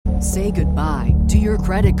Say goodbye to your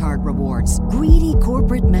credit card rewards. Greedy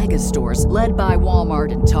corporate mega stores, led by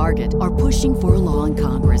Walmart and Target, are pushing for a law in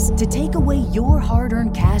Congress to take away your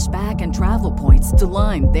hard-earned cash back and travel points to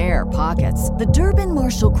line their pockets. The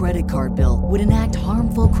Durbin-Marshall credit card bill would enact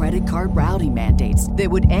harmful credit card routing mandates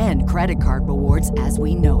that would end credit card rewards as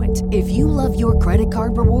we know it. If you love your credit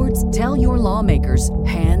card rewards, tell your lawmakers,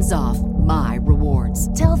 hands off my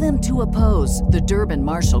rewards. Tell them to oppose the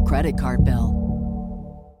Durbin-Marshall credit card bill.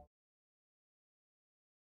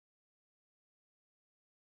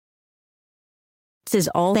 This is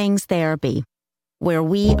All Things Therapy, where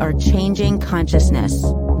we are changing consciousness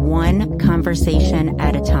one conversation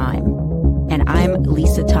at a time. And I'm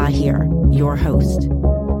Lisa Tahir, your host.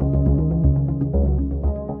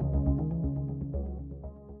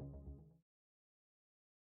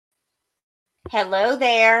 Hello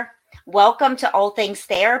there. Welcome to All Things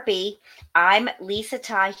Therapy. I'm Lisa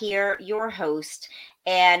Tahir, your host.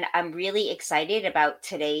 And I'm really excited about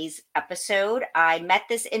today's episode. I met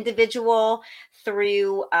this individual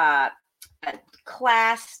through a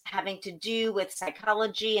class having to do with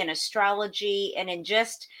psychology and astrology. And in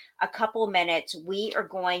just a couple minutes, we are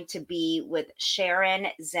going to be with Sharon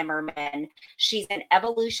Zimmerman. She's an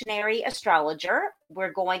evolutionary astrologer.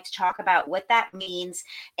 We're going to talk about what that means.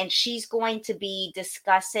 And she's going to be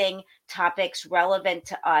discussing topics relevant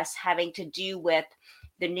to us having to do with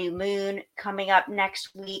the new moon coming up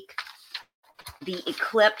next week, the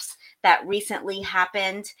eclipse that recently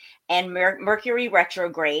happened, and Mercury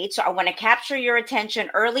retrograde. So I want to capture your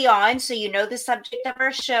attention early on so you know the subject of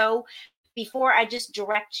our show. Before I just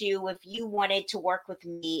direct you, if you wanted to work with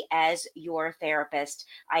me as your therapist,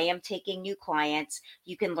 I am taking new clients.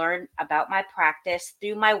 You can learn about my practice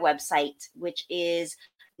through my website, which is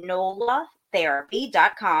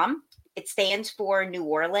nolatherapy.com. It stands for New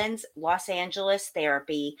Orleans, Los Angeles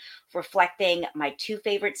Therapy, reflecting my two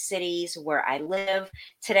favorite cities where I live.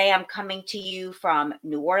 Today, I'm coming to you from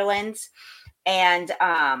New Orleans. And,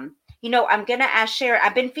 I'm going to ask Sharon,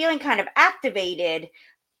 I've been feeling kind of activated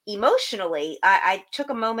emotionally. I took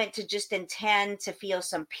a moment to just intend to feel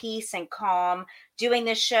some peace and calm. Doing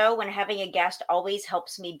this show and having a guest always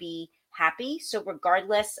helps me be happy. So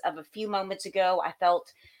regardless of a few moments ago, I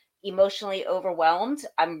felt emotionally overwhelmed.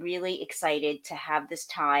 I'm really excited to have this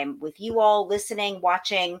time with you all listening,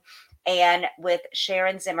 watching, and with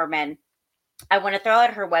Sharon Zimmerman. I want to throw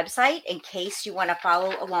out her website in case you want to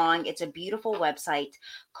follow along. It's a beautiful website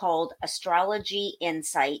called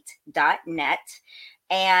astrologyinsight.net.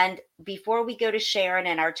 And before we go to Sharon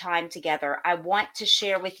and our time together, I want to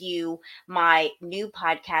share with you my new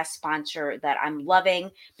podcast sponsor that I'm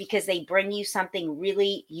loving because they bring you something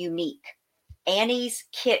really unique. Annie's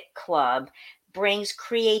Kit Club brings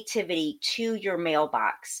creativity to your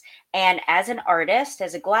mailbox. And as an artist,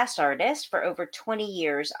 as a glass artist for over 20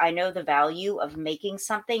 years, I know the value of making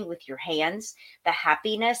something with your hands, the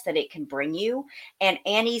happiness that it can bring you. And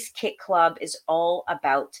Annie's Kit Club is all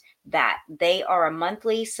about that. They are a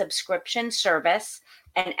monthly subscription service.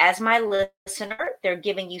 And as my listener, they're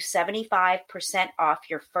giving you 75% off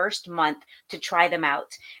your first month to try them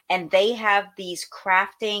out. And they have these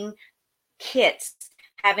crafting kits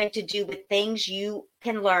having to do with things you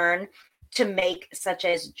can learn to make, such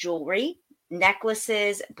as jewelry,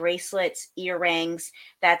 necklaces, bracelets, earrings.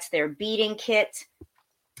 That's their beading kit.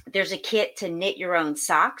 There's a kit to knit your own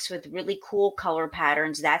socks with really cool color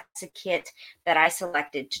patterns. That's a kit that I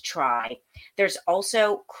selected to try. There's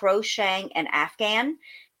also crocheting an Afghan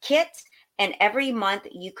kit, and every month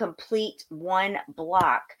you complete one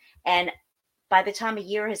block. And by the time a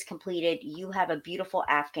year has completed, you have a beautiful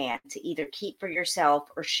Afghan to either keep for yourself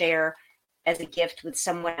or share as a gift with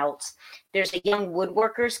someone else. There's a young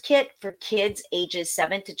woodworkers kit for kids ages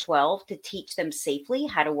 7 to 12 to teach them safely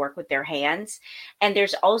how to work with their hands. And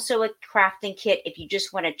there's also a crafting kit if you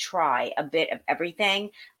just want to try a bit of everything,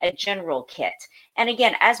 a general kit. And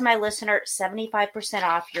again, as my listener, 75%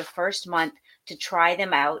 off your first month to try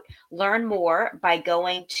them out. Learn more by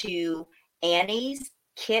going to Annie's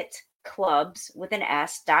Kit Clubs with an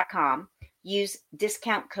S.com. Use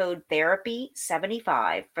discount code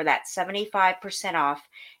therapy75 for that 75% off.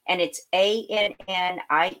 And it's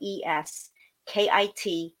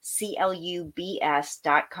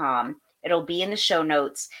ANNIESKITCLUBS.com. It'll be in the show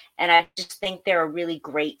notes. And I just think they're a really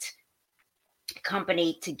great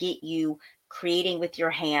company to get you creating with your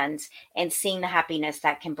hands and seeing the happiness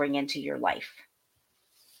that can bring into your life.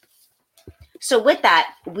 So with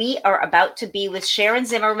that, we are about to be with Sharon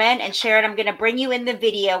Zimmerman. And Sharon, I'm going to bring you in the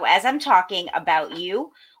video as I'm talking about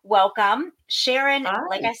you. Welcome. Sharon, Hi.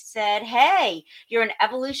 Like I said, hey, you're an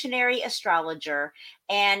evolutionary astrologer.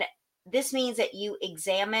 And this means that you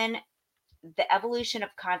examine the evolution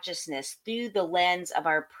of consciousness through the lens of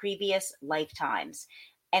our previous lifetimes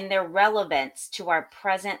and their relevance to our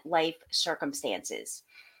present life circumstances.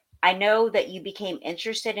 I know that you became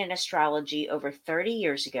interested in astrology over 30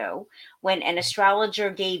 years ago when an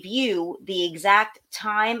astrologer gave you the exact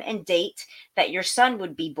time and date that your son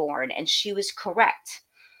would be born, and she was correct.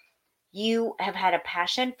 You have had a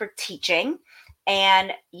passion for teaching,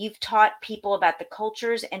 and you've taught people about the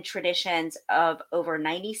cultures and traditions of over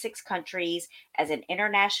 96 countries as an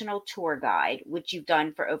international tour guide, which you've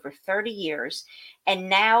done for over 30 years. And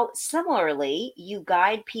now, similarly, you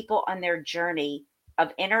guide people on their journey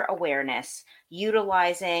of inner awareness,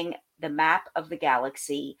 utilizing the map of the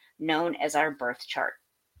galaxy known as our birth chart.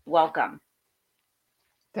 Welcome.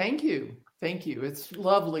 Thank you. Thank you. It's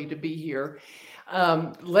lovely to be here.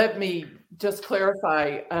 Let me just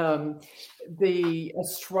clarify. The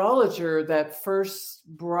astrologer that first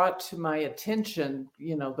brought to my attention,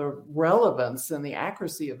 the relevance and the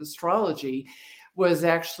accuracy of astrology was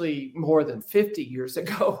actually more than 50 years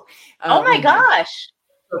ago. Oh my gosh.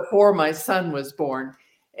 Before my son was born.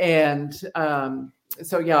 And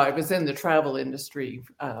so, yeah, I was in the travel industry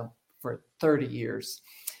for 30 years.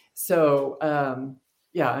 So,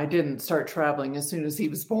 yeah, I didn't start traveling as soon as he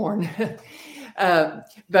was born.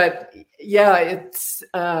 But yeah, it's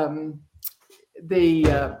I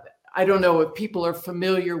don't know if people are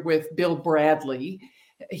familiar with Bill Bradley.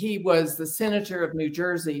 He was the senator of New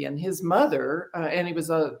Jersey, and his mother, and he was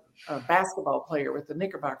a basketball player with the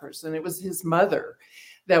Knickerbockers, and it was his mother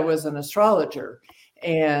that was an astrologer.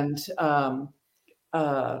 And so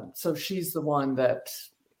she's the one that,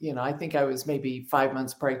 I think I was maybe 5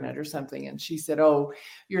 months pregnant or something. And she said, "Oh,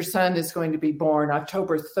 your son is going to be born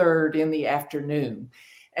October 3rd in the afternoon."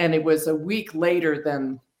 And it was a week later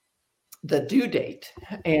than the due date.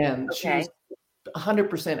 And She was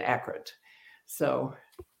 100% accurate. So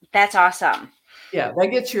that's awesome. Yeah, that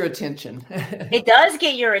gets your attention. It does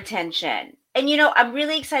get your attention. And, I'm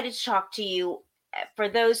really excited to talk to you. For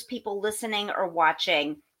those people listening or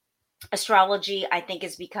watching, astrology, I think,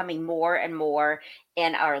 is becoming more and more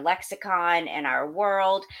in our lexicon and our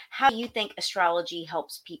world. How do you think astrology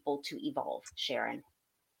helps people to evolve, Sharon?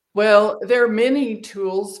 Well, there are many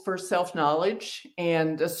tools for self-knowledge,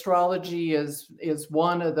 and astrology is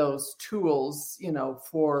one of those tools,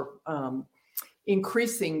 for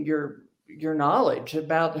increasing your knowledge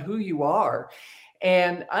about who you are.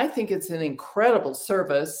 And I think it's an incredible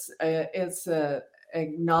service. It's a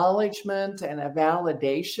acknowledgement and a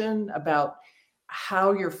validation about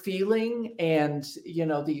how you're feeling and,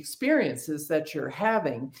 the experiences that you're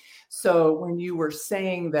having. So when you were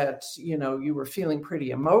saying that, you were feeling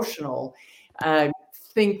pretty emotional, I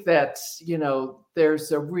think that,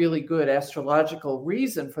 there's a really good astrological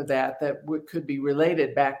reason for that could be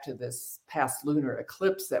related back to this past lunar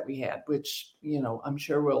eclipse that we had, which, I'm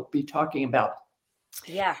sure we'll be talking about.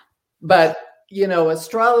 Yeah. But,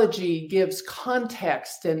 astrology gives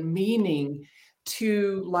context and meaning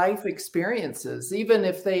to life experiences, even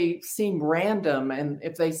if they seem random and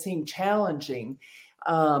if they seem challenging.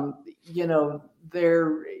 It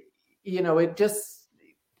just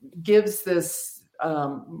gives this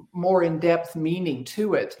more in-depth meaning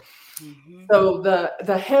to it. Mm-hmm. So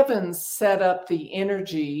the heavens set up the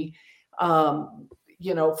energy,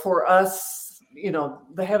 for us.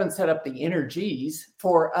 The heavens set up the energies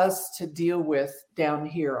for us to deal with down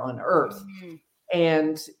here on Earth. Mm-hmm.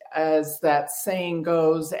 And as that saying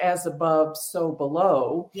goes, as above, so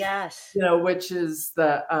below. Yes. Which is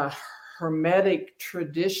the Hermetic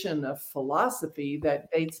tradition of philosophy that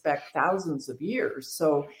dates back thousands of years.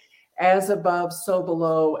 So as above, so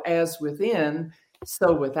below, as within,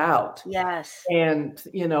 so without. Yes. And,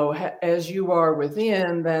 as you are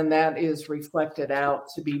within, then that is reflected out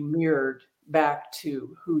to be mirrored back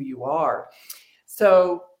to who you are.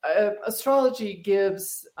 So astrology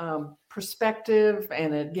gives perspective,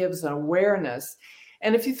 and it gives an awareness.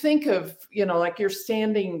 And if you think of, like you're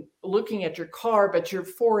standing looking at your car, but you're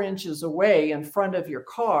 4 inches away in front of your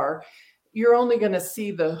car, you're only going to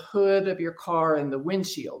see the hood of your car and the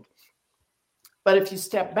windshield. But if you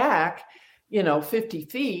step back, 50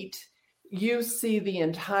 feet, you see the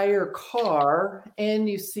entire car and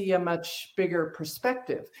you see a much bigger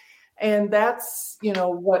perspective. And that's,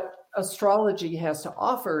 what astrology has to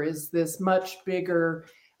offer, is this much bigger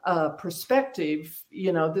perspective,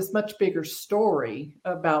 this much bigger story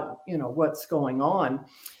about, what's going on.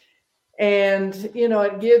 And,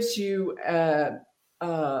 it gives you an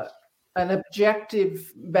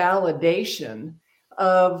objective validation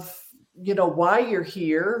of, why you're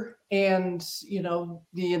here and,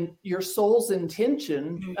 your soul's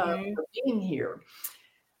intention for being here.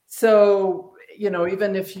 So,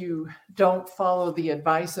 even if you don't follow the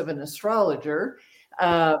advice of an astrologer,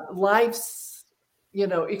 life's,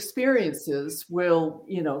 experiences will,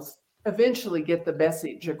 eventually get the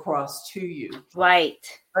message across to you. Right.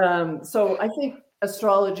 So I think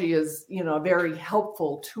astrology is, a very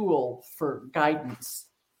helpful tool for guidance.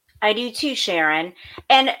 I do too, Sharon.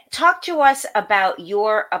 And talk to us about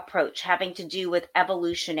your approach having to do with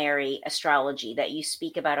evolutionary astrology that you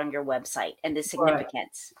speak about on your website and the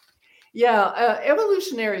significance. Right. Yeah,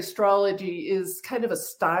 evolutionary astrology is kind of a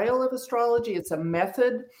style of astrology. It's a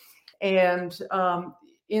method. And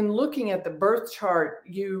in looking at the birth chart,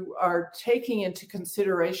 you are taking into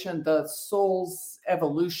consideration the soul's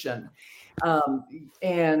evolution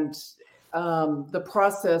and the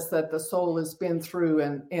process that the soul has been through,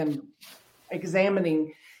 and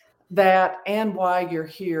examining that and why you're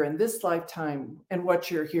here in this lifetime and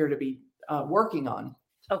what you're here to be working on.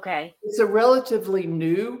 Okay. It's a relatively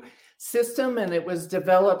new system, and it was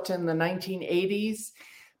developed in the 1980s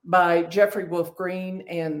by Jeffrey Wolf Green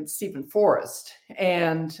and Stephen Forrest.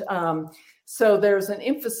 And so there's an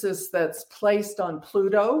emphasis that's placed on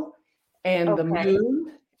Pluto and the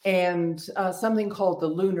moon and something called the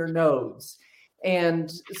lunar nodes.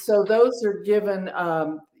 And so those are given,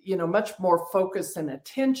 much more focus and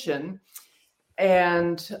attention,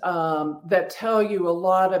 and that tell you a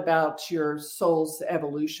lot about your soul's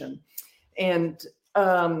evolution. And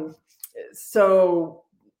so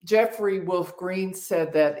Jeffrey Wolf Green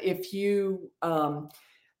said that if you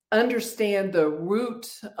understand the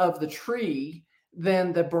root of the tree,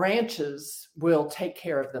 then the branches will take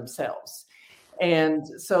care of themselves. And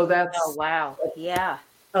so that's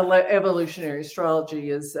evolutionary astrology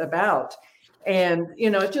is about. And,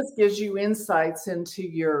 it just gives you insights into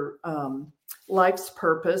your life's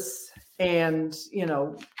purpose and,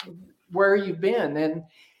 where you've been and,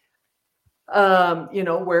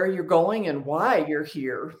 where you're going and why you're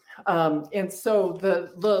here. And so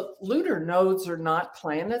the lunar nodes are not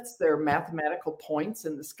planets. They're mathematical points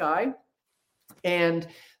in the sky. And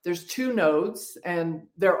there's two nodes, and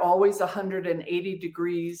they're always 180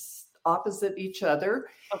 degrees opposite each other.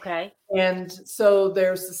 Okay. And so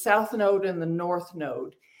there's the south node and the north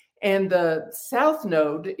node. And the south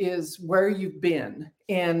node is where you've been.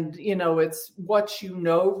 And, it's what you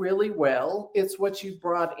know really well. It's what you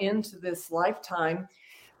brought into this lifetime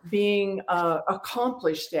being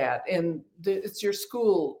accomplished at. And it's your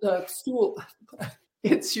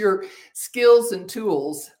it's your skills and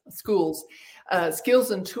tools.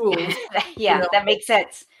 Yeah, that makes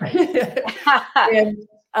sense.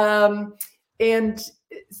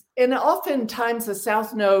 And oftentimes the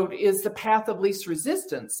south node is the path of least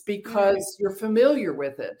resistance because you're familiar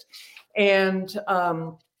with it, and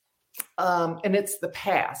it's the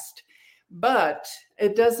past, but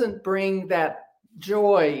it doesn't bring that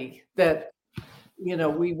joy that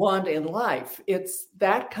we want in life.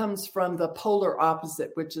 That comes from the polar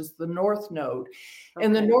opposite, which is the north node. Okay.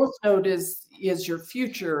 And the north node is your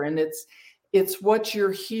future, and it's what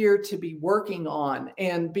you're here to be working on.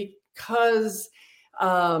 And because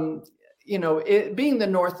it being the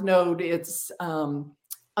north node, it's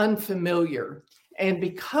unfamiliar, and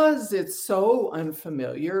because it's so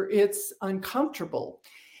unfamiliar, it's uncomfortable.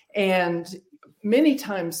 And many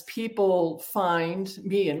times people find,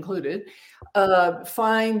 me included,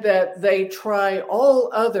 find that they try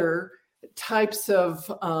all other types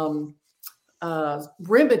of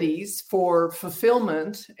remedies for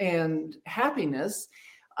fulfillment and happiness,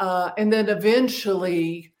 and then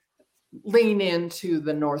eventually lean into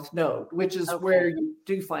the north node, which is where you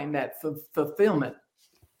do find that fulfillment.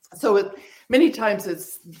 So many times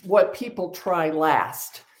it's what people try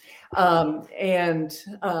last. So,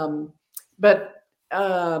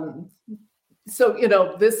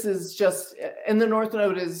 this is just, and the north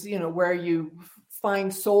node is, where you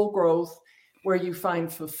find soul growth, where you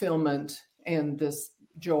find fulfillment and this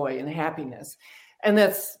joy and happiness. And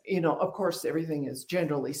that's, of course, everything is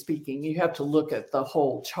generally speaking. You have to look at the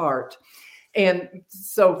whole chart. And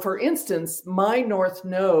so, for instance, my north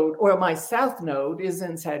node or my south node is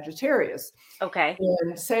in Sagittarius. Okay.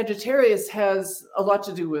 And Sagittarius has a lot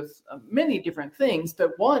to do with many different things,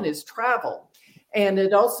 but one is travel. And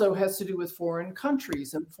it also has to do with foreign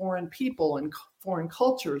countries and foreign people and foreign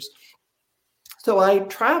cultures. So I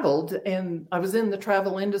traveled, and I was in the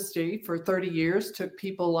travel industry for 30 years, took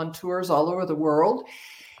people on tours all over the world.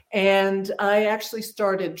 And I actually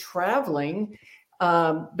started traveling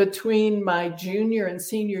between my junior and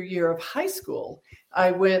senior year of high school. I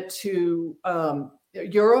went to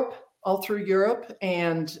Europe, all through Europe,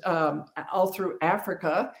 and all through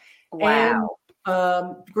Africa. Wow.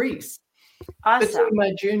 And Greece. Awesome. Between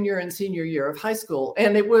my junior and senior year of high school.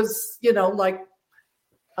 And it was, like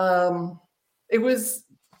it was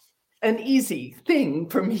an easy thing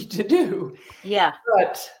for me to do. Yeah.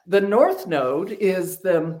 But the North Node is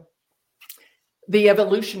the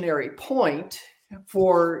evolutionary point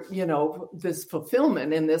for, this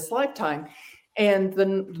fulfillment in this lifetime. And the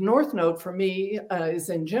North Node for me is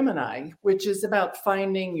in Gemini, which is about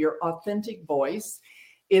finding your authentic voice.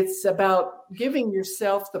 It's about giving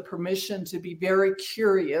yourself the permission to be very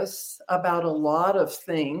curious about a lot of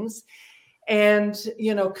things and,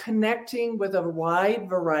 connecting with a wide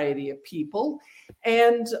variety of people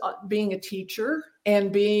and being a teacher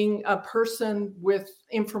and being a person with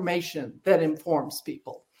information that informs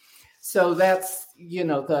people. So that's,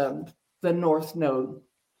 the North Node.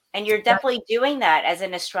 And you're definitely doing that as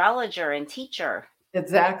an astrologer and teacher.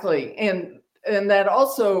 Exactly. And that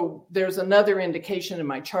also, there's another indication in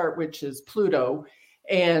my chart, which is Pluto.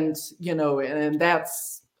 And, and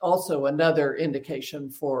that's also another indication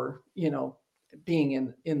for,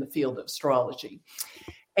 being in the field of astrology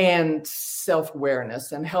and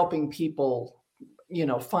self-awareness and helping people,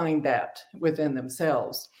 find that within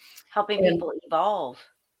themselves. Helping people evolve.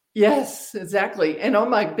 Yes, exactly. And on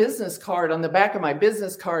my business card, on the back of my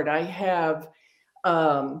business card, I have,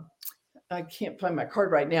 I can't find my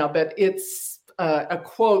card right now, but it's a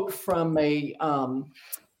quote from a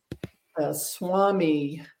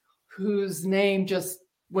Swami whose name just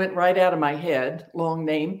went right out of my head. Long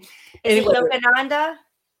name. Anyway, is it Yogananda?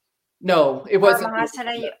 No, it wasn't.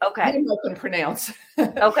 Okay. I can pronounce.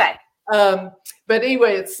 Okay. But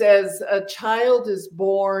anyway, it says a child is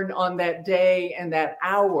born on that day and that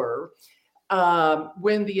hour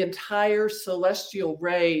when the entire celestial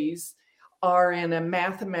rays are in a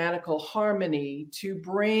mathematical harmony to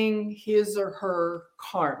bring his or her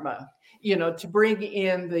karma, to bring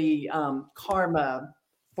in the karma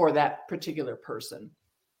for that particular person.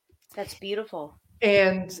 That's beautiful.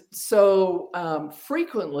 And so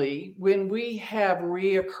frequently when we have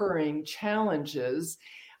reoccurring challenges,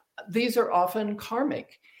 these are often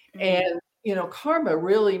karmic. Mm-hmm. And, karma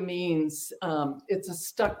really means it's a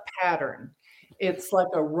stuck pattern. It's like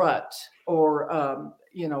a rut or,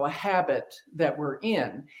 a habit that we're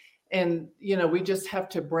in. And, we just have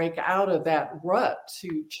to break out of that rut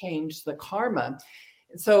to change the karma.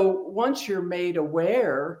 So once you're made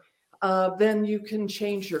aware, then you can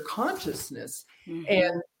change your consciousness. Mm-hmm.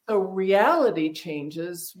 And so reality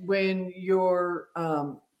changes when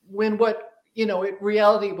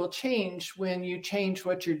reality will change when you change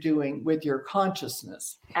what you're doing with your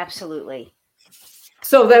consciousness. Absolutely.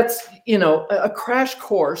 So that's, a crash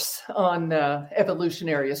course on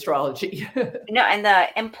evolutionary astrology. No, and the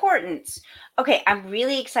importance. Okay, I'm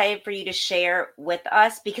really excited for you to share with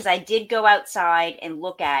us because I did go outside and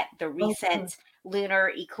look at the recent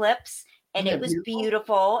lunar eclipse, and it was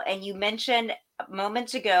beautiful. And you mentioned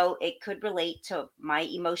moments ago it could relate to my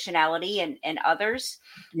emotionality and others.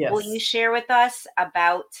 Yes. Will you share with us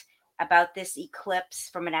about this eclipse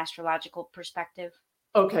from an astrological perspective?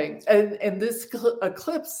 Okay, and this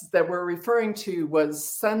eclipse that we're referring to was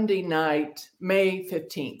Sunday night, May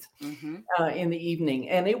 15th, in the evening,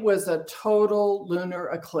 and it was a total lunar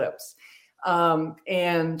eclipse.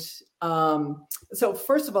 So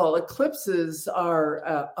first of all, eclipses are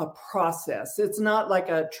a process. It's not like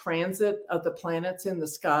a transit of the planets in the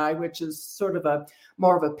sky, which is sort of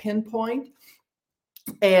more of a pinpoint.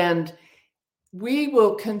 And we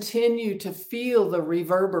will continue to feel the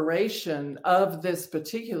reverberation of this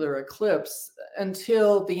particular eclipse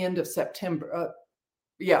until the end of September.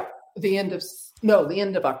 The end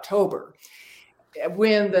of October,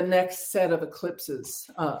 when the next set of eclipses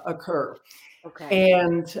occur. Okay.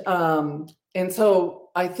 And so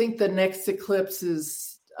I think the next eclipse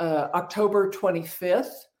is October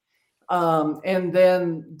 25th. And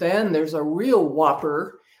then there's a real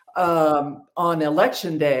whopper on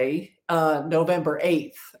election day, November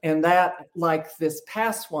 8th. And that, like this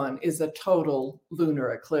past one, is a total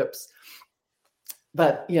lunar eclipse.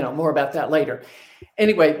 But, more about that later.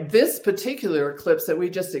 Anyway, this particular eclipse that we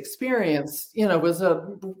just experienced, was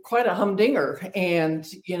quite a humdinger. And,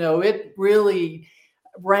 it really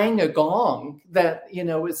rang a gong that,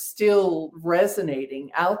 is still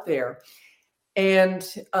resonating out there. And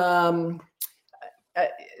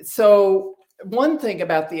so one thing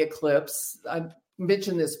about the eclipse, I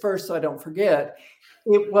mentioned this first so I don't forget,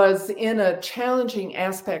 it was in a challenging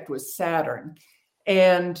aspect with Saturn.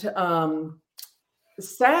 And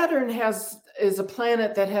Saturn is a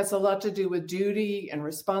planet that has a lot to do with duty and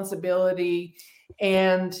responsibility.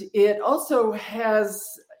 And it also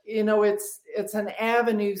has, it's an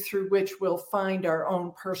avenue through which we'll find our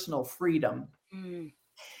own personal freedom. Mm.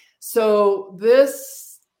 So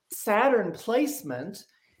this Saturn placement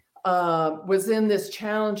was in this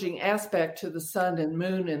challenging aspect to the sun and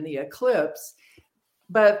moon in the eclipse,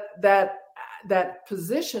 but that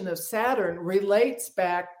position of Saturn relates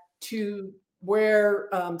back to where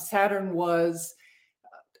Saturn was,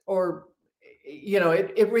 or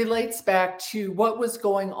it relates back to what was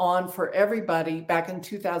going on for everybody back in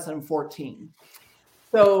 2014.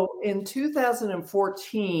 So in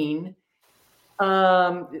 2014,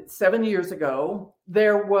 7 years ago,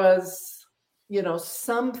 there was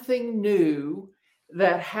something new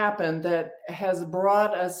that happened that has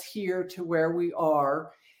brought us here to where we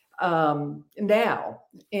are now.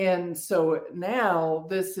 And so now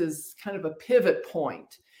this is kind of a pivot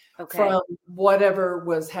point from whatever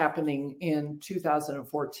was happening in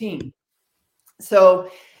 2014.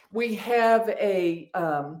 So we have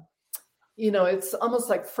it's almost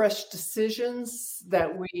like fresh decisions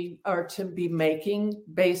that we are to be making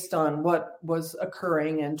based on what was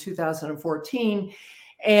occurring in 2014,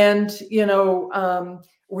 and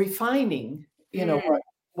refining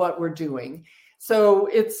what we're doing. So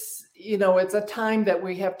it's a time that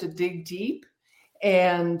we have to dig deep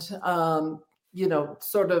and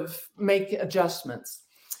sort of make adjustments.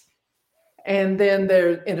 And then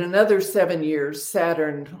in another 7 years,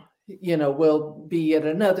 Saturn will be at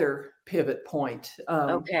another pivot point.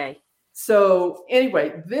 So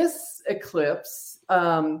anyway, this eclipse,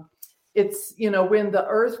 it's, when the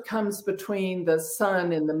Earth comes between the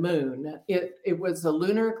sun and the moon, it was a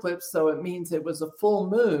lunar eclipse. So it means it was a full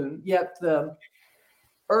moon, yet the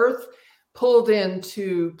Earth pulled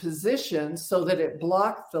into position so that it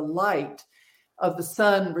blocked the light of the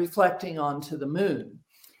sun reflecting onto the moon.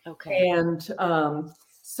 And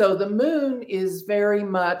so the moon is very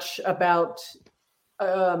much about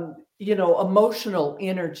emotional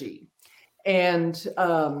energy. And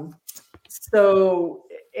so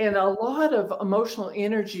a lot of emotional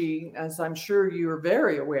energy, as I'm sure you're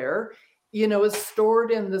very aware, is stored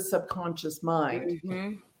in the subconscious mind.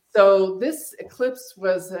 Mm-hmm. So this eclipse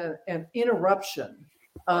was an interruption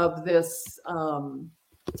of this,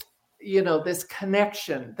 this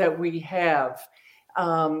connection that we have.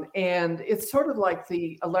 And it's sort of like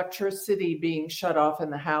the electricity being shut off in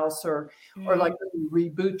the house, or like when you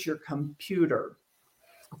reboot your computer.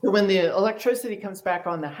 So when the electricity comes back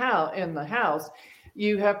on in the house,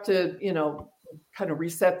 you have to, kind of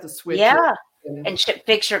reset the switch. Yeah. And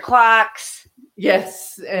fix your clocks.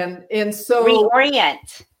 Yes. And so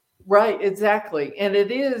reorient. Right. Exactly. And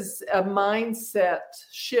it is a mindset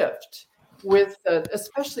shift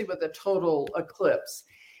especially with a total eclipse.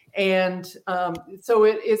 And so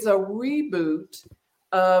it is a reboot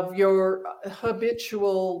of your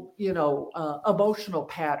habitual, emotional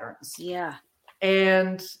patterns. Yeah.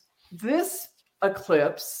 And this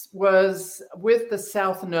eclipse was with the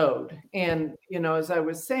South Node. And, as I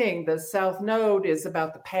was saying, the South Node is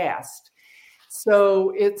about the past.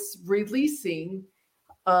 So it's releasing,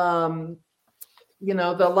 the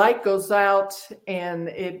light goes out, and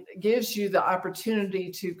it gives you the opportunity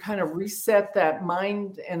to kind of reset that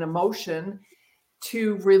mind and emotion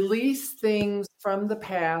to release things from the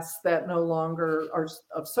past that no longer are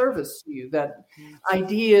of service to you, that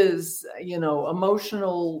ideas,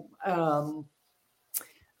 emotional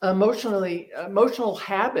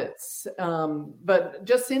habits, but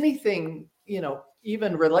just anything,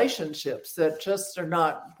 even relationships that just are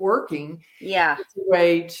not working. Yeah. It's a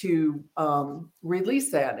way to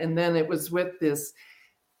release that. And then it was with this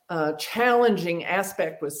challenging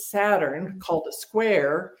aspect with Saturn called a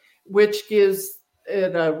square, which gives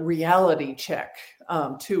it a reality check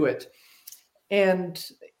to it. And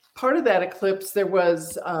part of that eclipse, there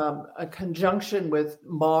was a conjunction with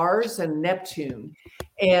Mars and Neptune.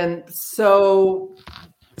 And so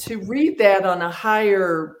to read that on a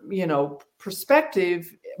higher,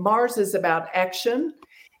 perspective, Mars is about action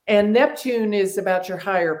and Neptune is about your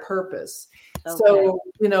higher purpose. Okay. So,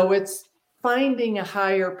 it's finding a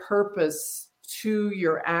higher purpose to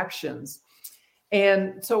your actions.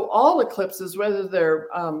 And so all eclipses, whether they're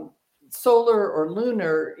solar or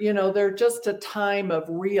lunar, they're just a time of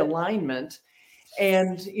realignment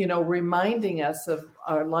and, reminding us of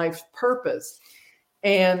our life purpose.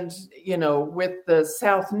 And, with the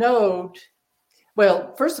South Node,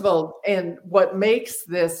 well, first of all, and what made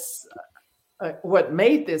this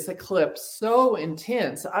eclipse so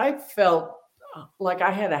intense, I felt like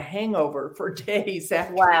I had a hangover for days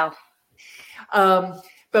after. Wow.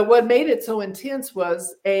 But what made it so intense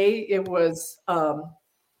was it was,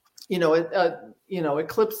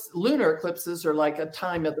 lunar eclipses are like a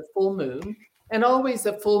time of the full moon, and always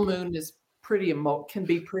a full moon is can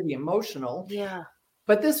be pretty emotional. Yeah.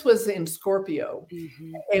 but this was in Scorpio,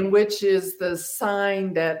 Mm-hmm. and which is the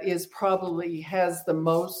sign that is probably has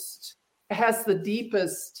the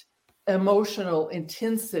deepest emotional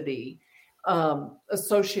intensity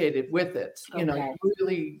associated with it, Okay.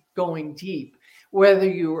 really going deep, whether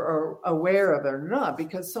you are aware of it or not,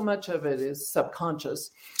 because so much of it is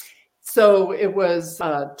subconscious. So it was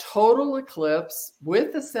a total eclipse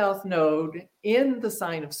with the South Node in the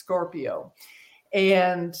sign of Scorpio.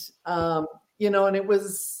 And, and it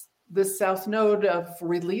was the South Node of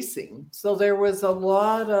releasing. So there was a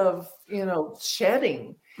lot of,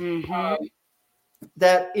 shedding Mm-hmm.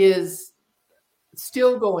 that is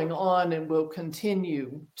still going on and will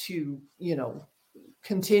continue to,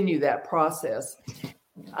 continue that process.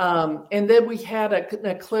 And then we had an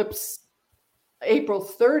eclipse April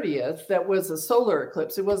 30th, that was a solar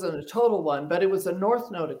eclipse. It wasn't a total one, but it was a North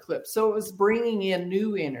Node eclipse. So it was bringing in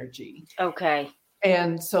new energy. Okay.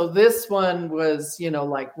 And so this one was,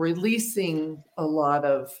 like releasing a lot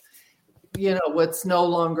of, what's no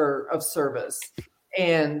longer of service.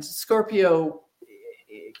 And Scorpio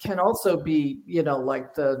can also be,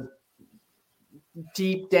 like the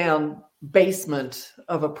deep down basement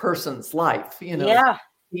of a person's life, Yeah.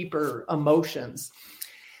 deeper emotions.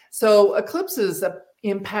 So eclipses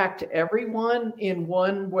impact everyone in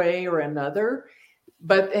one way or another,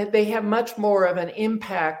 but they have much more of an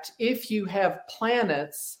impact if you have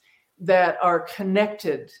planets that are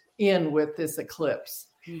connected in with this eclipse.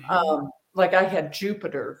 Mm-hmm. Like I had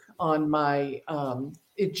Jupiter on my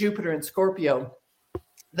Jupiter in Scorpio.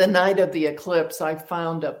 The night of the eclipse, I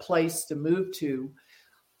found a place to move to,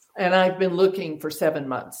 and I've been looking for 7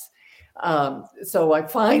 months. So I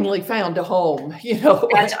finally found a home,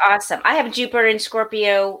 That's awesome. I have Jupiter in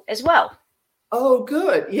Scorpio as well. Oh,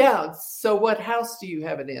 good. Yeah. So what house do you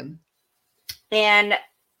have it in? And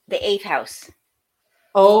the 8th house.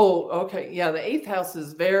 Oh, okay. Yeah. The 8th house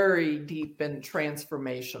is very deep and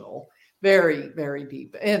transformational. Very, very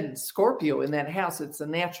deep. And Scorpio in that house, it's a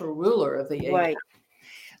natural ruler of the 8th Right. house.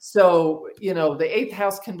 So, the 8th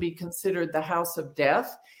house can be considered the house of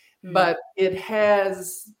death. But it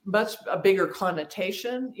has a bigger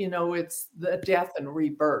connotation, it's the death and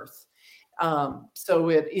rebirth. So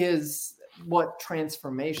it is what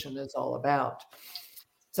transformation is all about.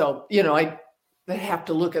 So, I have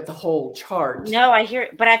to look at the whole chart. No, I hear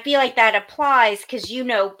it, but I feel like that applies because,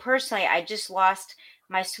 personally, I just lost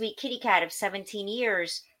my sweet kitty cat of 17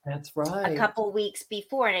 years. That's right. A couple weeks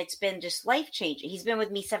before, and it's been just life-changing. He's been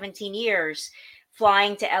with me 17 years.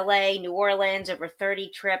 Flying to LA, New Orleans, over 30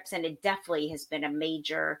 trips. And it definitely has been a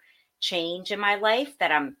major change in my life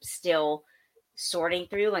that I'm still sorting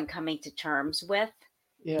through and coming to terms with.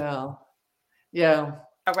 Yeah. Yeah.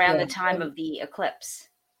 Around the time of the eclipse.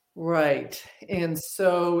 Right. And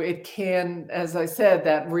so it can, as I said,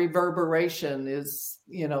 that reverberation is,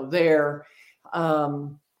 there.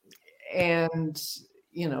 And,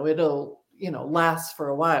 it'll, last for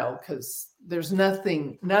a while because there's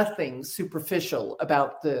nothing superficial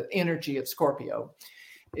about the energy of Scorpio.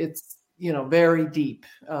 It's, very deep.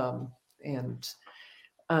 So,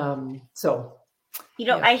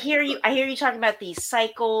 yeah. I hear you talking about these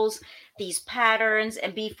cycles, these patterns.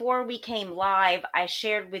 And before we came live, I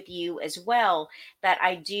shared with you as well that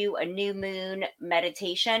I do a new moon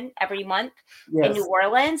meditation every month in New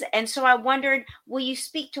Orleans. And so I wondered, will you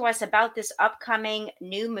speak to us about this upcoming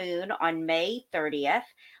new moon on May 30th?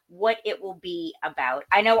 What it will be about.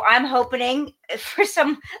 I know I'm hoping for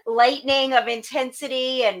some lightning of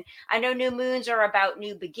intensity, and I know new moons are about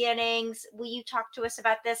new beginnings. Will you talk to us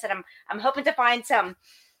about this? And I'm hoping to find some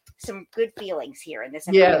good feelings here in this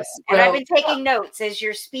episode. Yes. And I've been taking notes as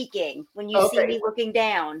you're speaking when you see me looking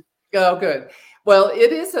down. Oh, good. Well,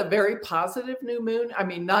 it is a very positive new moon. I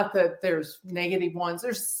mean, not that there's negative ones.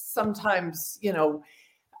 There's sometimes,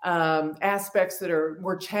 aspects that are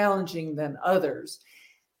more challenging than others.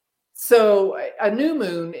 So a new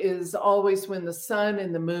moon is always when the sun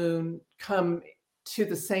and the moon come to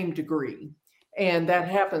the same degree. And that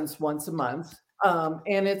happens once a month.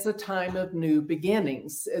 And it's a time of new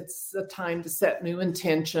beginnings. It's a time to set new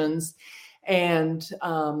intentions. And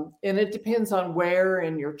it depends on where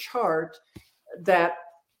in your chart that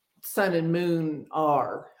sun and moon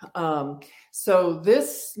are. So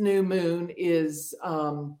this new moon is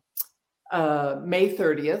May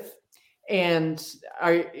 30th. And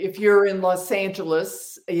if you're in Los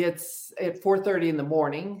Angeles, it's at 4:30 in the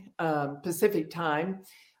morning, Pacific time,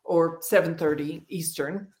 or 7:30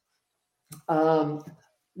 Eastern.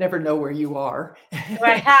 Never know where you are.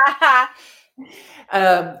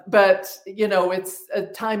 But, it's a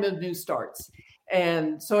time of new starts.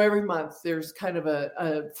 And so every month there's kind of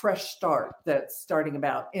a fresh start that's starting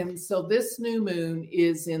about. And so this new moon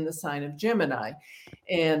is in the sign of Gemini,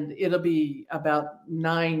 and it'll be about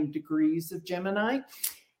 9 degrees of Gemini.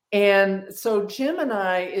 And so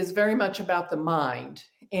Gemini is very much about the mind,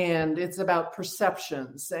 and it's about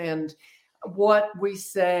perceptions and what we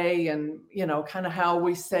say and, kind of how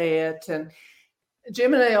we say it. And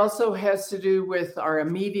Gemini also has to do with our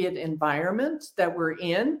immediate environment that we're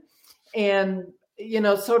in, and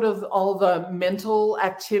sort of all the mental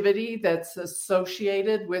activity that's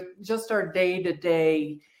associated with just our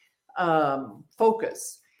day-to-day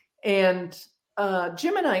focus. And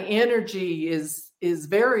Gemini energy is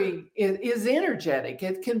energetic.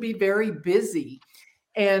 It can be very busy,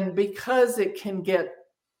 and because it can get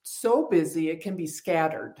so busy, it can be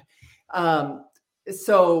scattered.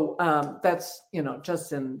 So that's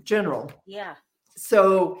just in general. Yeah.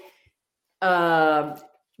 So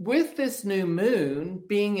with this new moon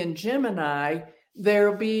being in Gemini,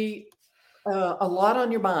 there'll be a lot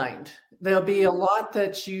on your mind. There'll be a lot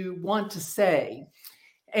that you want to say.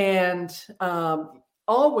 And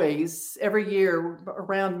always, every year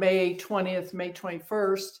around May 20th, May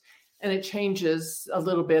 21st, and it changes a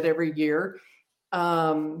little bit every year.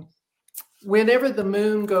 Whenever the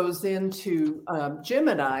moon goes into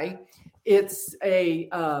Gemini, it's the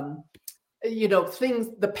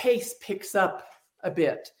pace picks up a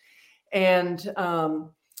bit. And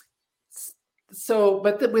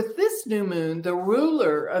with this new moon, the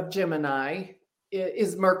ruler of Gemini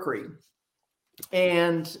is Mercury.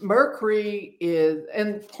 And Mercury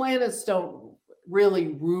and planets don't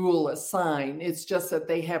really rule a sign. It's just that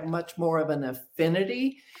they have much more of an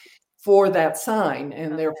affinity for that sign,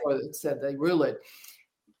 and therefore it said they rule it.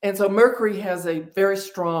 And so Mercury has a very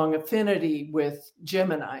strong affinity with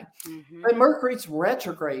Gemini. Mm-hmm. But Mercury's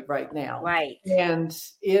retrograde right now. Right. And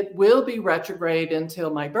it will be retrograde until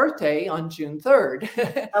my birthday on June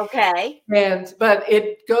 3rd. Okay. But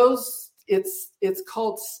it goes, it's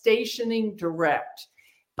called stationing direct,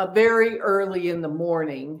 very early in the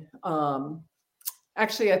morning.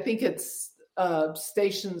 Actually, I think it's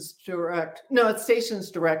stations direct. No, it stations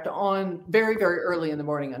direct on very, very early in the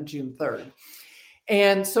morning on June 3rd.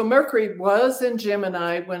 And so Mercury was in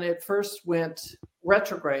Gemini when it first went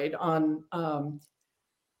retrograde on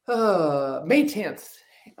May 10th.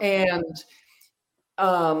 And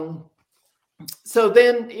so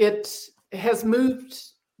then it has moved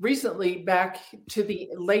recently back to the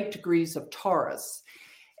late degrees of Taurus.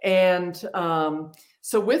 And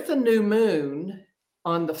so with the new moon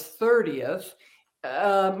on the 30th,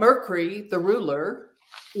 Mercury, the ruler,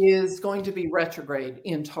 is going to be retrograde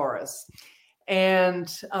in Taurus. And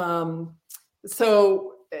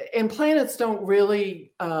planets don't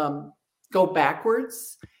really go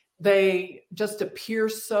backwards. They just appear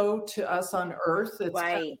so to us on Earth. It's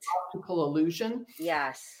right. Kind of an optical illusion.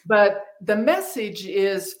 Yes. But the message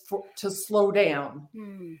is to slow down,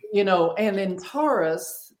 and in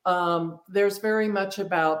Taurus, there's very much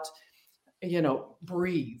about,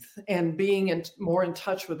 breathe and being more in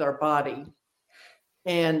touch with our body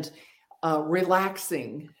and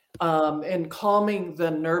relaxing. And calming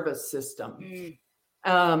the nervous system.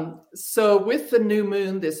 So with the new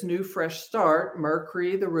moon, this new fresh start,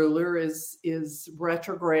 Mercury, the ruler, is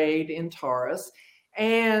retrograde in Taurus.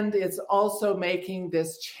 And it's also making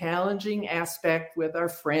this challenging aspect with our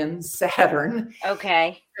friend Saturn.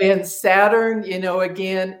 Okay. And Saturn,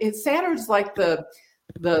 again, Saturn's like the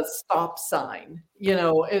stop sign.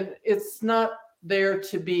 It's not there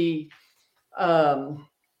to be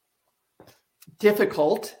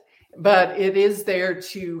difficult, but it is there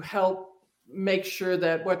to help make sure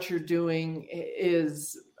that what you're doing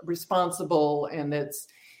is responsible and it's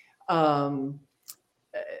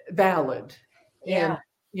valid. Yeah.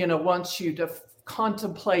 And, wants you to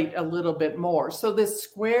contemplate a little bit more. So this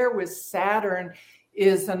square with Saturn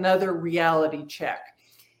is another reality check,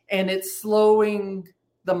 and it's slowing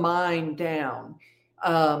the mind down.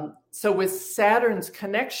 So with Saturn's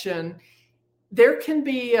connection, there can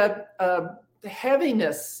be a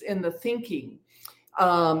heaviness in the thinking.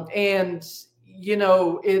 It's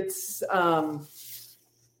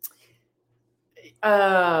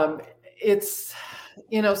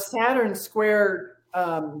Saturn square,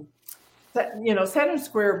 Saturn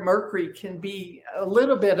square Mercury can be a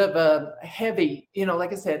little bit of a heavy,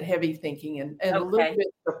 like I said, heavy thinking and a little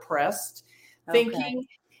bit depressed thinking.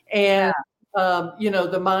 And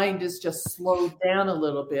the mind is just slowed down a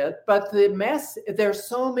little bit, but there's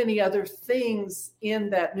so many other things in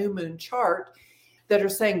that new moon chart that are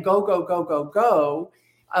saying, go, go, go, go, go.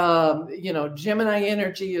 Gemini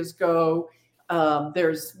energy is go.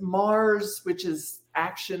 There's Mars, which is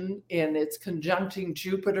action, and it's conjuncting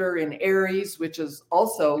Jupiter in Aries, which is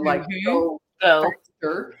also like Go.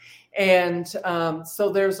 faster. And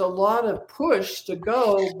so there's a lot of push to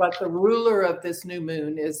go, but the ruler of this new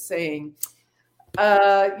moon is saying,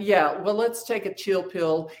 well, let's take a chill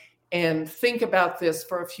pill and think about this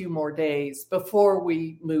for a few more days before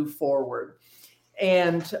we move forward.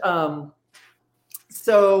 And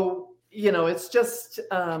so, it's just,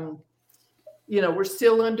 we're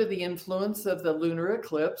still under the influence of the lunar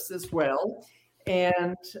eclipse as well.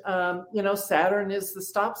 And, Saturn is the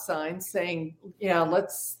stop sign saying,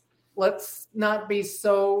 let's not be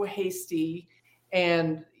so hasty.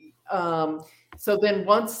 And so then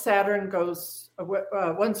once Mercury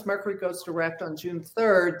goes direct on June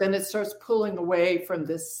 3rd, then it starts pulling away from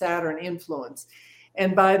this Saturn influence.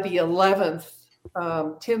 And by the 10th,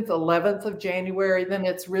 11th of January, then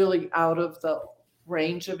it's really out of the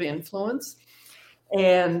range of influence.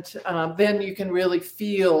 And then you can really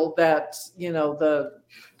feel that,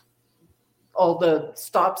 all the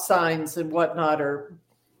stop signs and whatnot are,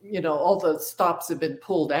 all the stops have been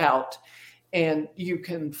pulled out and you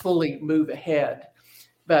can fully move ahead.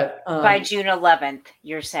 But by June 11th,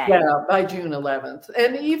 you're saying? Yeah, by June 11th.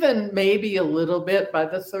 And even maybe a little bit by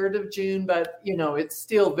the 3rd of June, but, it's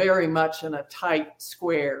still very much in a tight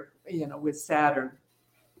square, with Saturn.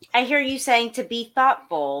 I hear you saying to be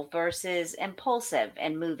thoughtful versus impulsive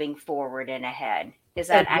and moving forward and ahead. Is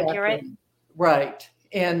that accurate? Right.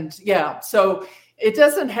 And so it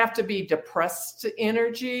doesn't have to be depressed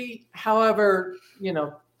energy. However,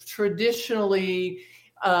 traditionally,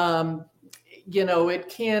 it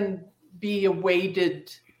can be a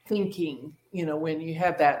weighted thinking, when you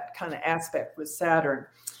have that kind of aspect with Saturn.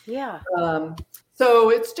 Yeah. So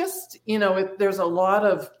it's just, there's a lot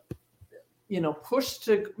of, push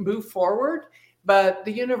to move forward, but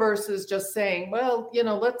the universe is just saying, well,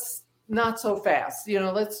 let's not so fast,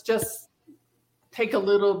 let's just take a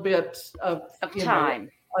little bit of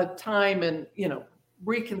time and,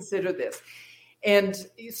 reconsider this. And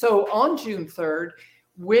so on June 3rd,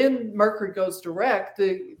 when Mercury goes direct,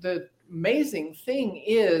 the amazing thing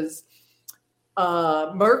is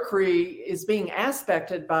Mercury is being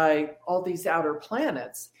aspected by all these outer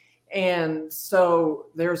planets. And so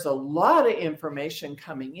there's a lot of information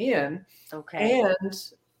coming in. Okay. And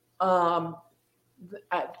of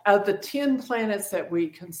the 10 planets that we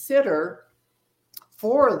consider,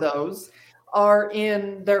 4 of those are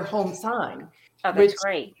in their home sign. Oh, that's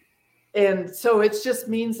great. And so it just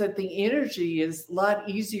means that the energy is a lot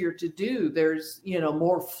easier to do. There's,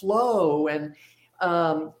 more flow and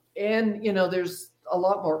there's a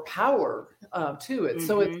lot more power to it. Mm-hmm.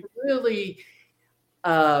 So it's really,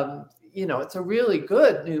 it's a really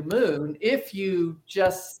good new moon if you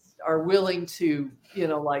just are willing to,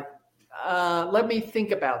 let me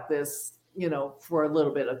think about this, for a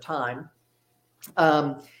little bit of time.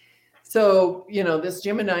 So, this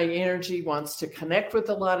Gemini energy wants to connect with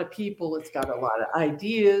a lot of people. It's got a lot of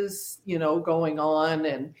ideas, going on.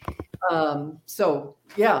 And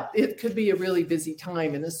it could be a really busy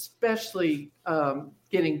time, and especially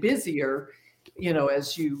getting busier,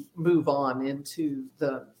 as you move on into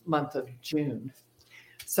the month of June.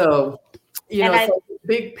 So, so the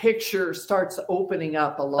big picture starts opening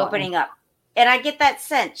up a lot. And I get that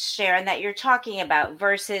sense, Sharon, that you're talking about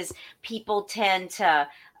versus people tend to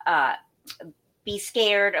be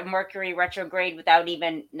scared of Mercury retrograde without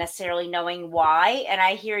even necessarily knowing why. And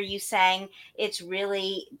I hear you saying it's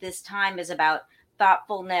really, this time is about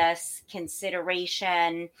thoughtfulness,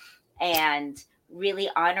 consideration, and really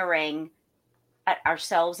honoring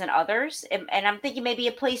ourselves and others. And I'm thinking maybe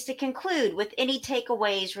a place to conclude with any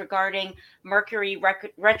takeaways regarding Mercury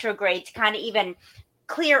retrograde to kind of even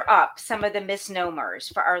clear up some of the misnomers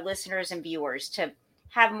for our listeners and viewers to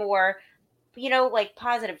have more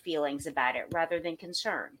positive feelings about it rather than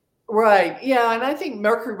concern. Right. Yeah. And I think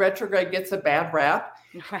Mercury retrograde gets a bad rap.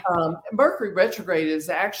 Right. Mercury retrograde is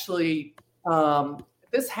actually,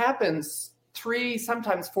 this happens 3,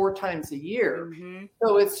 sometimes 4 times a year. Mm-hmm.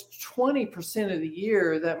 So it's 20% of the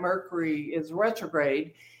year that Mercury is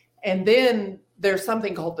retrograde. And then there's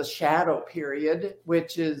something called the shadow period,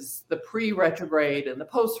 which is the pre-retrograde and the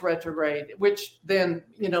post-retrograde, which then,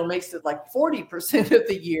 makes it like 40% of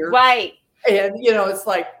the year. Right. And, it's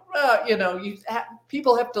like,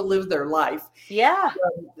 people have to live their life. Yeah.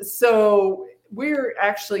 So we're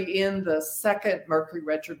actually in the second Mercury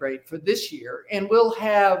retrograde for this year. And we'll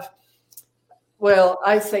have,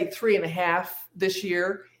 I say 3.5 this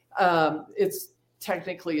year.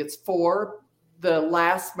 It's 4. The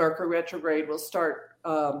last Mercury retrograde will start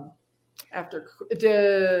after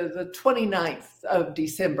the 29th of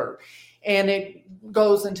December, and it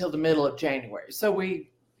goes until the middle of January. So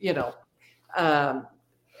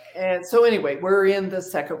and so anyway, we're in the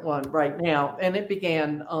second one right now, and it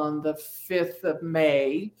began on the 5th of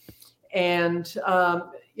May. And,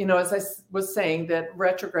 as I was saying, that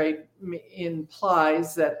retrograde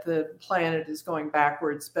implies that the planet is going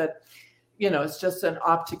backwards, but, it's just an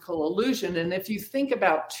optical illusion. And if you think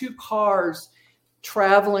about two cars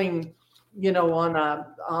traveling,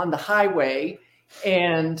 on the highway,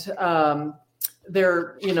 and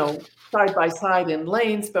they're, side by side in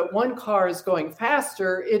lanes, but one car is going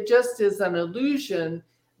faster, it just is an illusion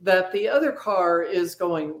that the other car is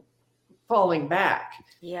falling back.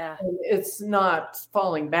 Yeah. And it's not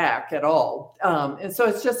falling back at all. And so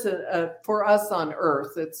it's just for us on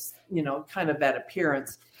Earth, it's, kind of that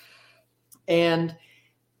appearance. And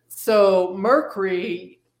so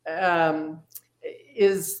Mercury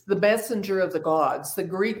is the messenger of the gods. The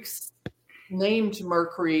Greeks named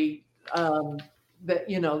Mercury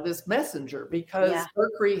this messenger, because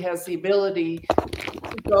Mercury has the ability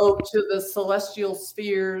to go to the celestial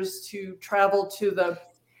spheres, to travel to the,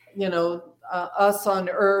 us on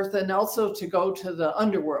Earth, and also to go to the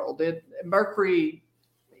underworld. Mercury,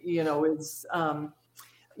 is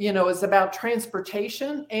about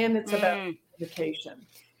transportation, and it's about communication.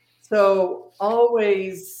 So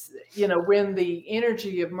always, when the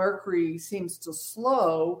energy of Mercury seems to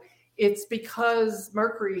slow, it's because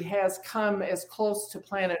Mercury has come as close to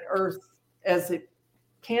planet Earth as it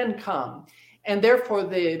can come. And therefore,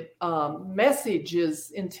 the message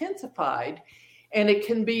is intensified, and it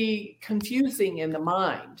can be confusing in the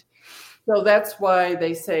mind. So that's why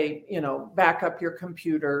they say, back up your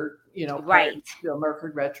computer, right,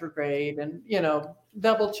 Mercury retrograde, and,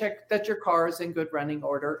 double check that your car is in good running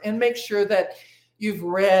order, and make sure that you've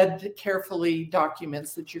read carefully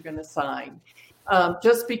documents that you're going to sign.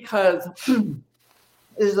 Just because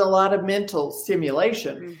there's a lot of mental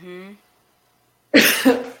stimulation.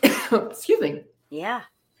 Mm-hmm. Excuse me. Yeah.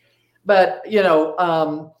 But,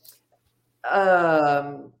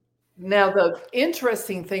 now the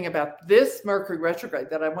interesting thing about this Mercury retrograde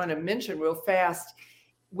that I want to mention real fast,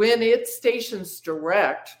 when it stations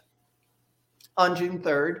direct on June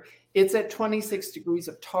 3rd, it's at 26 degrees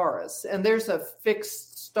of Taurus. And there's a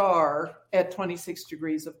fixed star at 26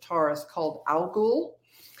 degrees of Taurus called Algol.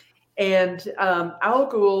 And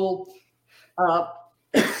Algol, and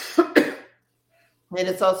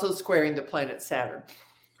it's also squaring the planet Saturn.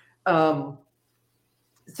 So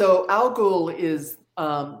Algol is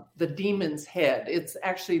the demon's head. It's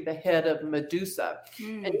actually the head of Medusa.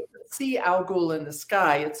 And you can see Algol in the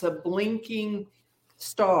sky. It's a blinking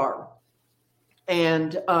star.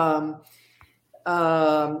 And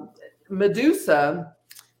Medusa,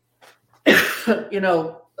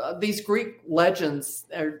 these Greek legends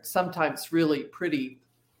are sometimes really pretty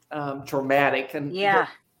dramatic. And the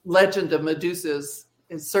legend of Medusa is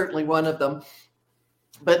certainly one of them.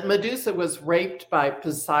 But Medusa was raped by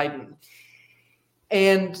Poseidon.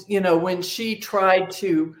 And, when she tried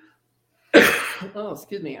to, oh,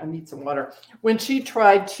 excuse me, I need some water. When she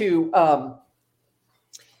tried to,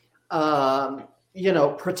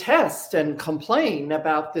 protest and complain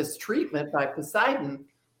about this treatment by Poseidon,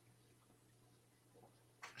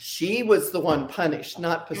 she was the one punished,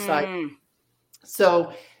 not Poseidon.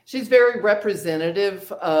 So she's very representative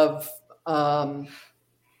of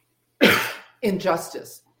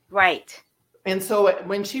injustice. Right. And so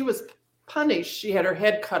when she was punished, she had her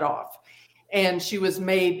head cut off, and she was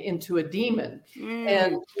made into a demon.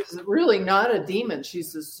 And she's really not a demon.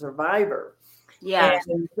 She's a survivor. Yeah.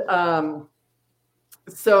 And,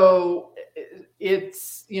 so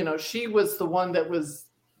it's, she was the one that was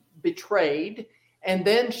betrayed, and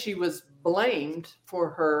then she was blamed for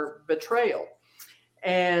her betrayal.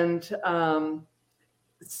 And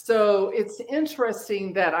so it's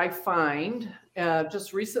interesting that I find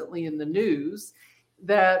just recently in the news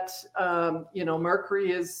that,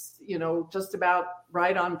 Mercury is, just about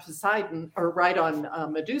right on Poseidon, or right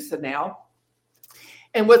on Medusa now.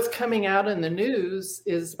 And what's coming out in the news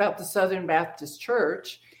is about the Southern Baptist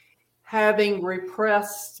Church having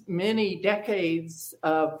repressed many decades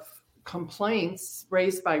of complaints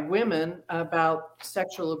raised by women about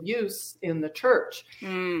sexual abuse in the church.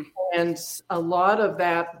 And a lot of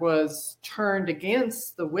that was turned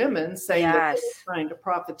against the women, saying that they were trying to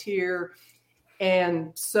profiteer.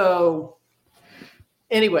 And so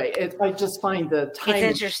anyway, I just find the timing.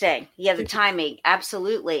 It's interesting. Yeah, the timing.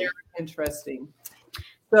 Absolutely. Very interesting.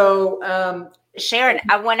 So, Sharon,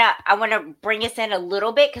 I want to bring us in a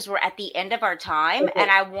little bit because we're at the end of our time, and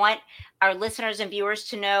I want our listeners and viewers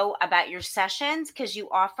to know about your sessions? Because you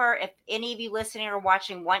offer, if any of you listening or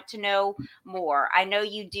watching want to know more, I know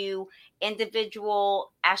you do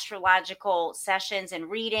individual astrological sessions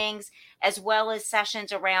and readings, as well as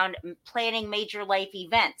sessions around planning major life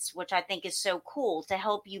events, which I think is so cool to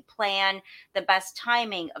help you plan the best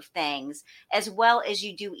timing of things, as well as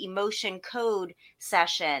you do emotion code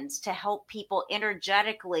sessions to help people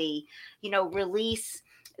energetically, release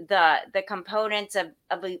the components of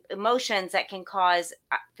emotions that can cause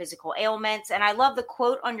physical ailments. And I love the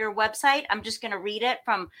quote on your website. I'm just going to read it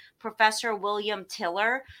from Professor William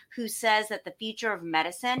Tiller, who says that the future of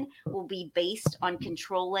medicine will be based on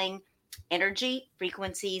controlling energy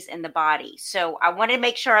frequencies in the body. So I want to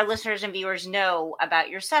make sure our listeners and viewers know about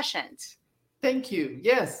your sessions. Thank you.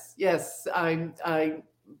 Yes. I'm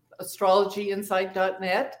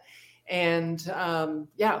astrologyinsight.net. And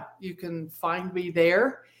you can find me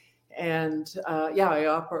there. And I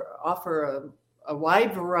offer a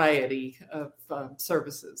wide variety of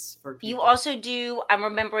services for people. You also do, I'm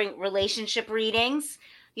remembering, relationship readings,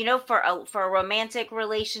 for a romantic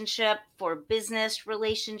relationship, for business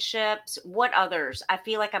relationships. What others? I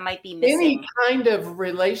feel like I might be missing. Any kind of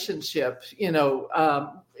relationship, in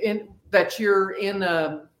that you're in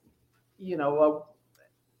that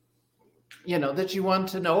you want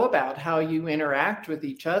to know about how you interact with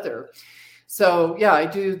each other. So I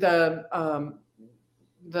do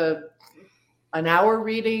an hour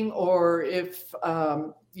reading, or if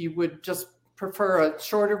you would just prefer a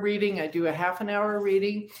shorter reading, I do a half an hour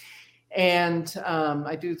reading, and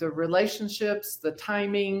I do the relationships, the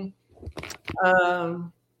timing.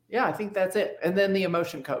 I think that's it. And then the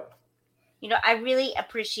emotion code. I really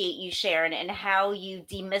appreciate you, Sharon, and how you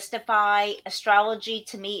demystify astrology.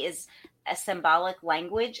 To me, is a symbolic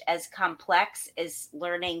language as complex as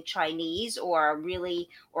learning Chinese or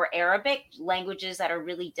Arabic, languages that are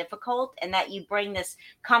really difficult, and that you bring this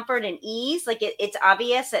comfort and ease. Like it's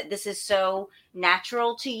obvious that this is so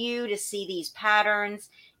natural to you to see these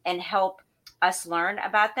patterns and help us learn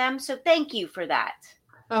about them. So thank you for that.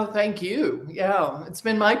 Oh, thank you. Yeah, it's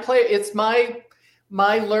been it's my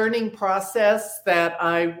learning process that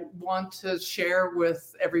I want to share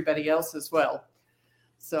with everybody else as well.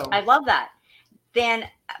 So I love that. Then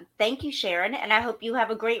thank you, Sharon, and I hope you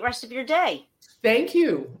have a great rest of your day. Thank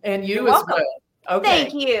you. And you You're as welcome. well. Okay.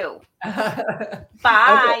 Thank you. Bye.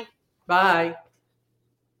 Okay. Bye.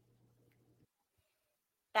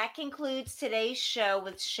 That concludes today's show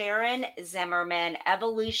with Sharon Zimmerman,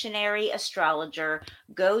 evolutionary astrologer.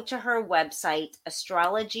 Go to her website,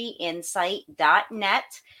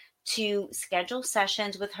 astrologyinsight.net, to schedule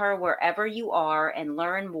sessions with her wherever you are and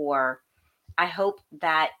learn more. I hope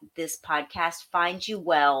that this podcast finds you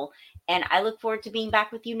well, and I look forward to being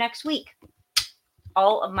back with you next week.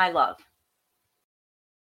 All of my love.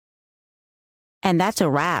 And that's a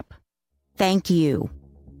wrap. Thank you.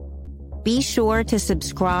 Be sure to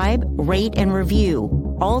subscribe, rate, and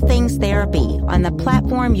review All Things Therapy on the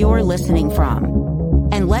platform you're listening from.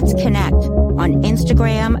 And let's connect on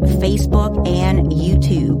Instagram, Facebook, and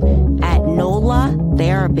YouTube at NOLA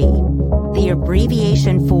Therapy, the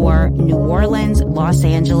abbreviation for New Orleans, Los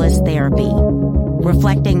Angeles Therapy,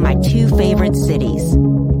 reflecting my two favorite cities.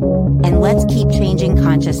 And let's keep changing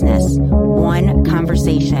consciousness, one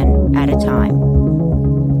conversation at a time.